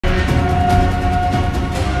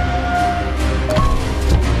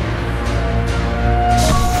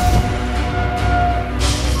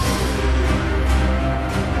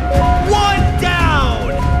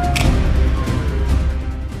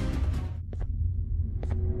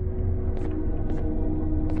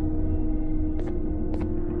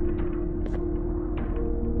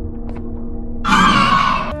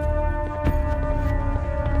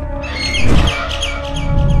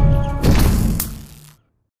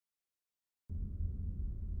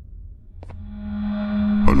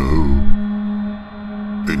Hello?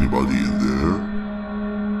 Anybody in there?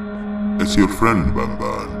 It's your friend,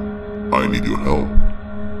 Banban. I need your help.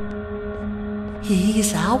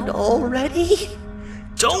 He's out already?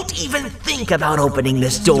 Don't even think about opening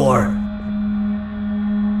this door.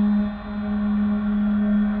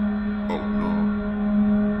 Oh no.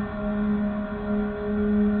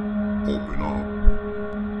 Open up.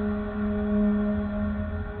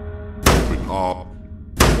 Open up.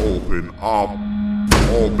 Open up.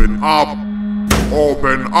 Open up.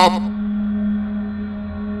 Open up.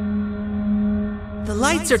 The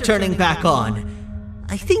lights are turning back on.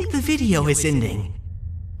 I think the video is ending.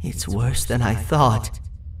 It's worse than I thought.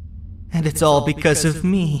 And it's all because of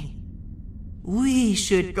me. We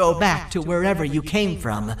should go back to wherever you came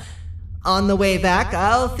from. On the way back,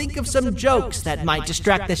 I'll think of some jokes that might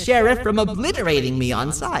distract the sheriff from obliterating me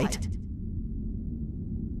on sight.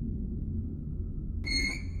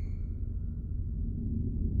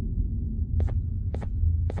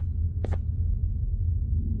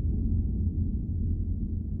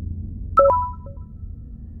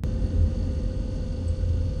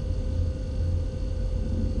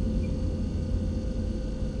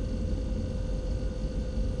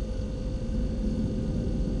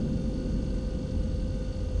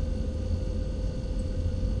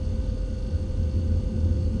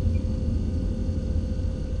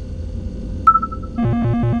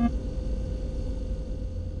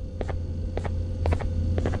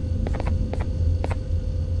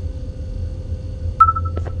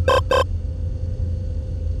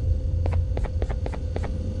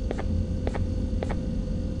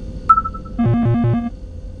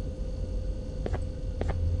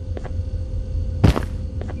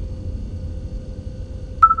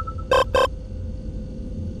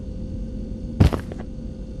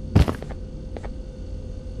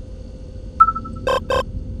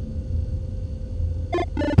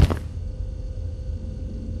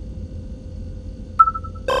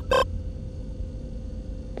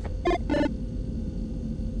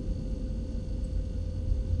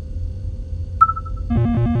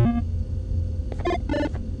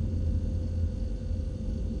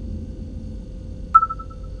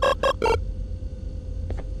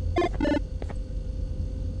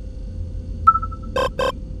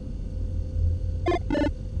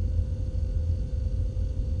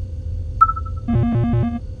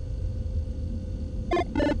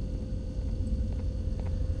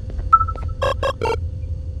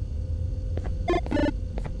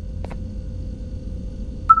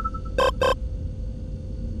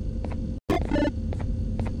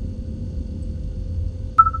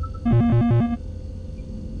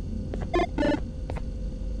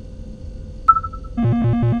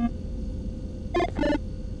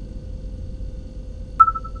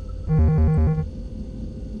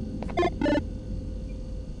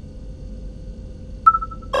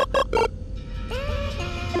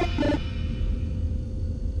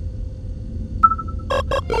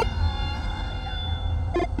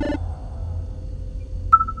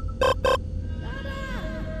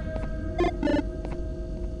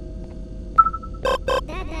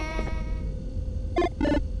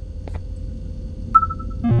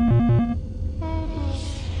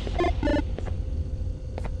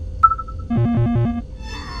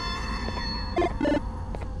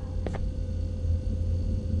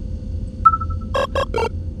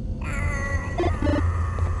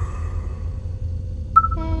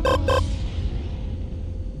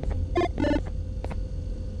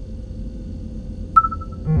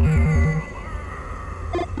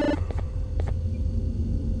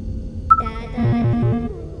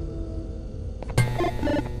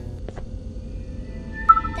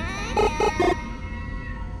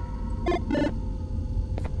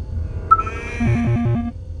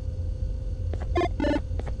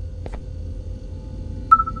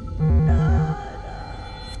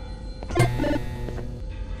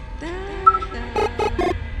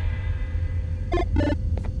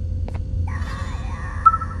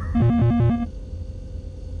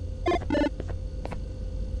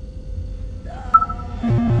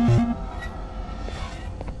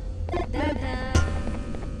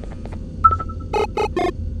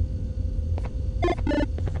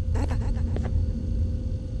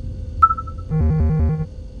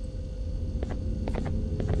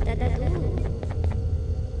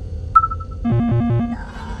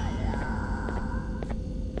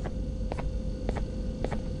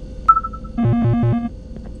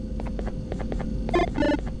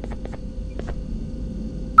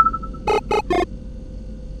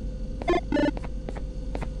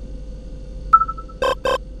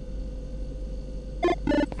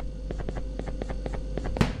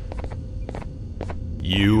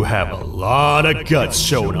 You have a lot of guts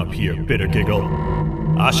showing up here, Bitter Giggle.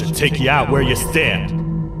 I should take you out where you stand.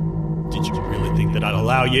 Did you really think that I'd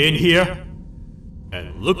allow you in here?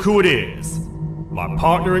 And look who it is. My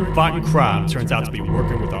partner in fighting crime turns out to be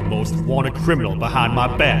working with our most wanted criminal behind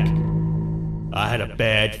my back. I had a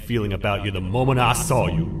bad feeling about you the moment I saw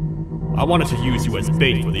you. I wanted to use you as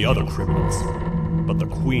bait for the other criminals, but the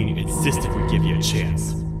Queen insisted we give you a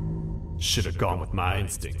chance. Should have gone with my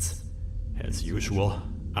instincts. As usual,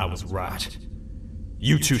 I was right.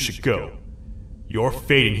 You two should go. Your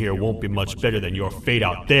fate in here won't be much better than your fate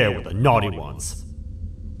out there with the naughty ones.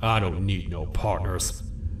 I don't need no partners.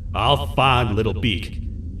 I'll find Little Beak,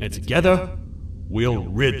 and together, we'll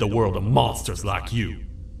rid the world of monsters like you.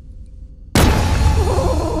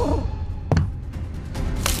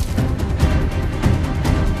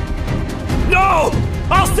 No!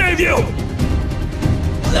 I'll save you!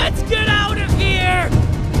 Let's get out of here!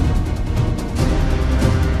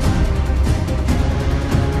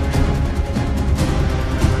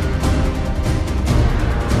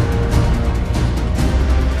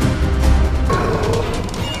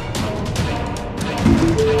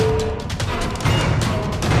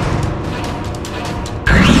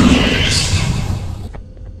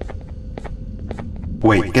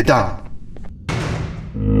 Wait, get down.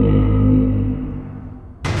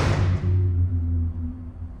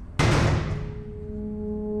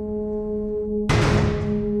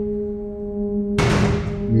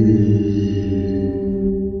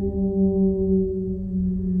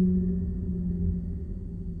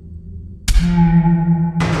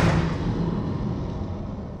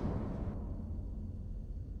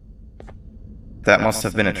 That must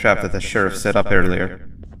have been a trap that the sheriff set up earlier.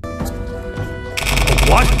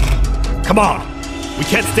 What? Come on! We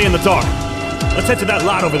can't stay in the dark. Let's head to that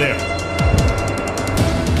lot over there.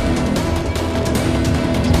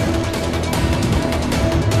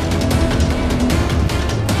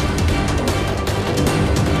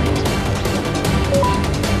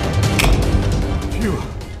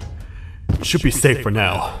 Phew. Should be safe for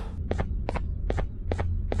now.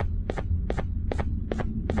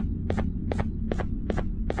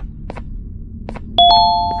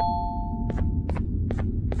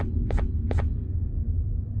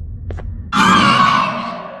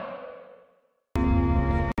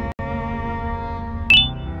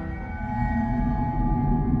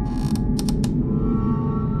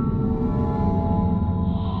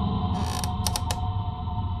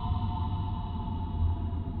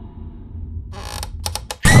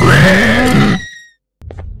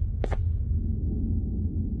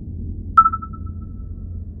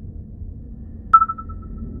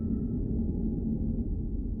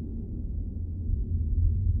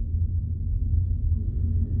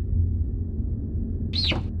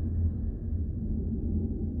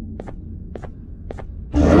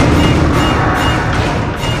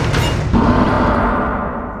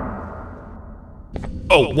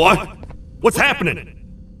 Oh, what? What's happening?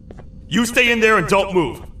 You stay in there and don't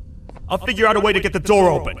move. I'll figure out a way to get the door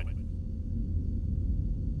open.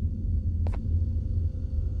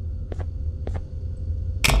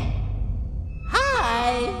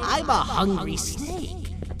 Hi, I'm a hungry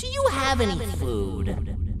snake. Do you have any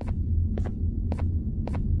food?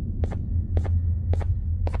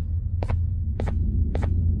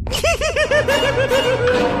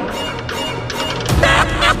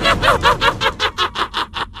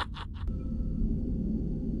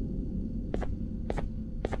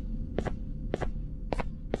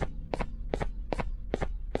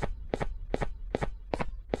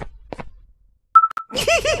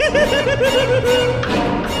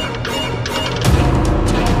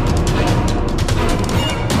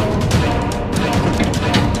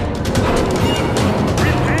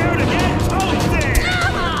 Prepare to get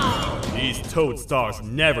toasted! These toad stars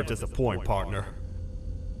never disappoint, partner.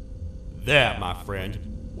 That, my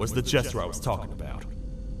friend, was the jester I was talking about,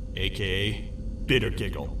 aka Bitter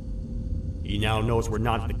Giggle. He now knows we're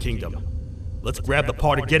not in the kingdom. Let's grab the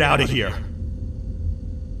part and get out of here.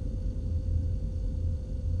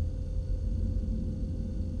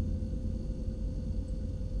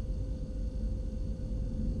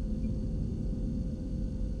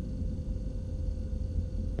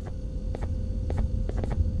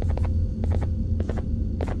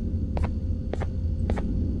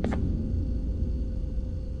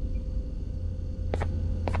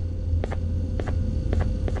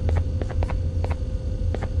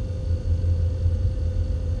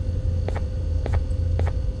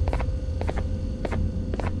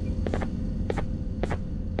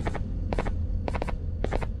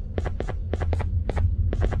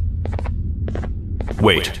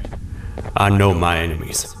 Wait, I know my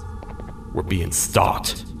enemies. We're being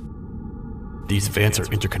stalked. These vents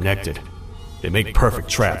are interconnected. They make perfect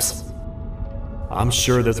traps. I'm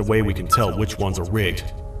sure there's a way we can tell which ones are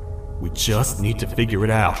rigged. We just need to figure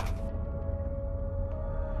it out.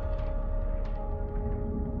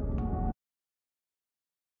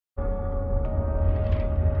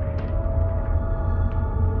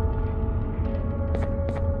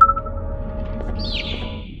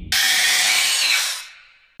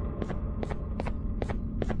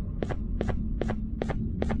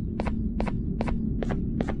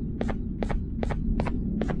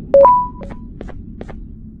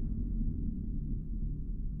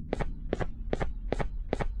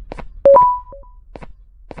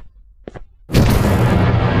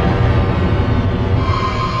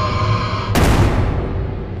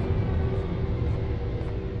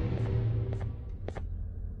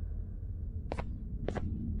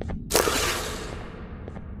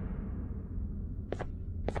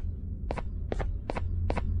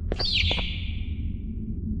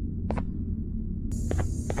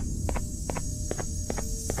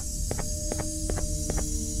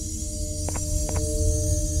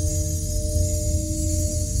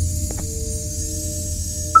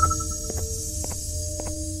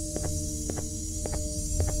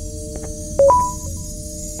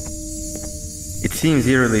 It seems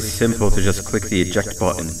eerily simple to just click the eject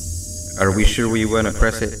button. Are we sure we want to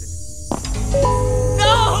press it?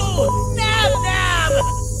 No! Nab Nab!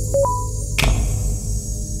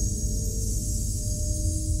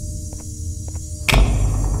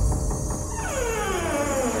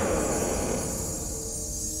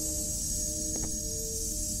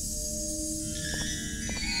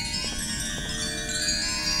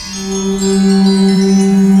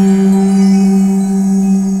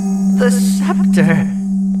 The scepter.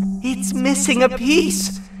 It's missing a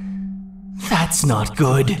piece. That's not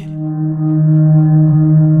good.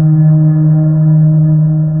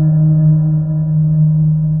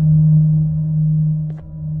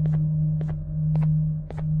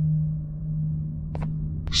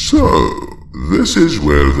 So, this is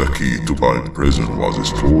where the key to my prison was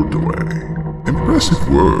stored away. Impressive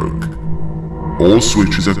work. All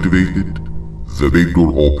switches activated, the big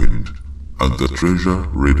door opened, and the treasure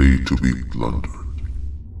ready to be plundered.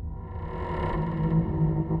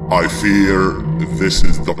 I fear this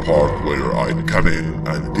is the part where I come in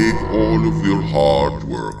and take all of your hard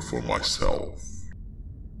work for myself.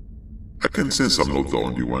 I can sense I'm not the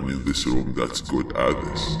only one in this room that's good at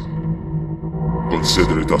this.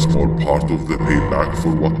 Consider it a small part of the payback for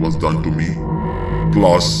what was done to me.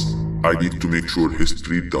 Plus, I need to make sure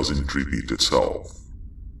history doesn't repeat itself.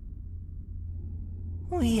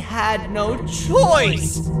 We had no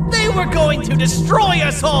choice! They were going to destroy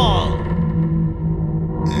us all!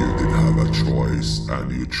 You did have a choice,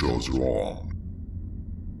 and you chose wrong.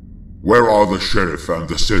 Where are the sheriff and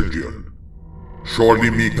the surgeon? Surely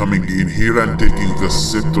me coming in here and taking the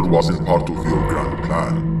scepter wasn't part of your grand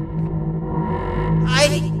plan.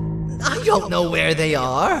 I don't know where they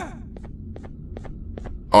are.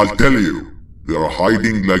 I'll tell you, they are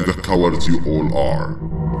hiding like the cowards you all are.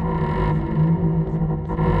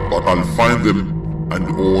 But I'll find them, and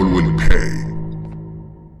all will pay.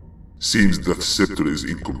 Seems the scepter is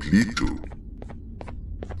incomplete too.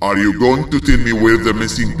 Are you going to tell me where the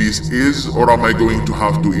missing piece is, or am I going to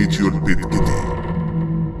have to eat your pet kitty?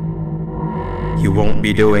 You won't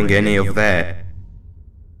be doing any of that.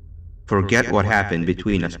 Forget what happened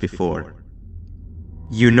between us before.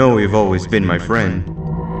 You know you've always been my friend.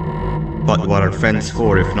 But what are friends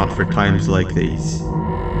for if not for times like these?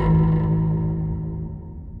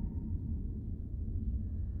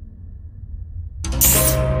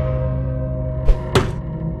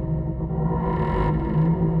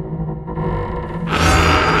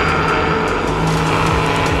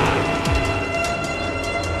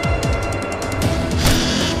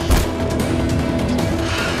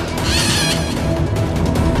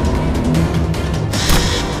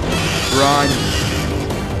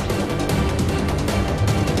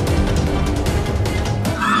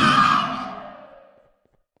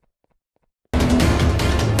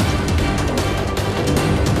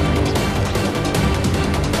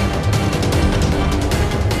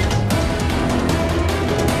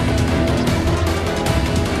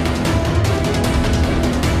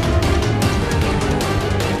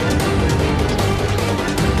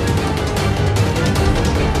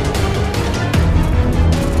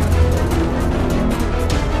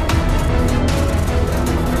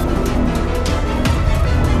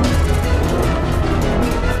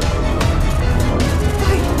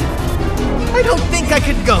 I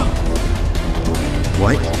could go.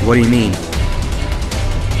 What? What do you mean?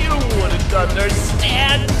 You would have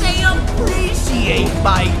understand. They appreciate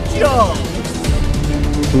my jokes.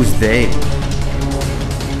 Who's they?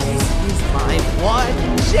 This is my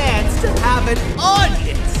one chance to have an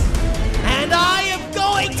audience, and I am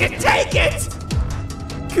going to take it.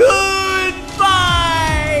 Goodbye.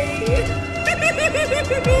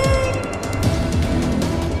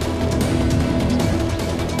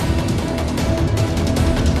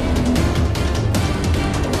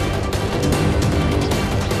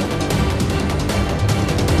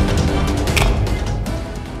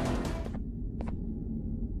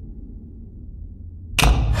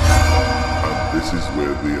 This is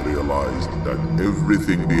where they realized that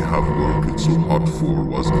everything they have worked so hard for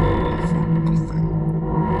was all for nothing.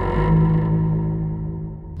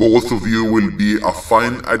 Both of you will be a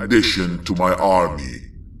fine addition to my army.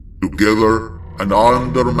 Together and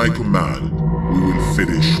under my command, we will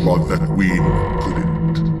finish what the Queen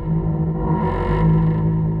couldn't.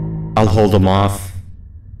 I'll hold them off.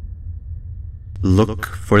 Look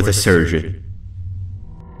for the surgeon.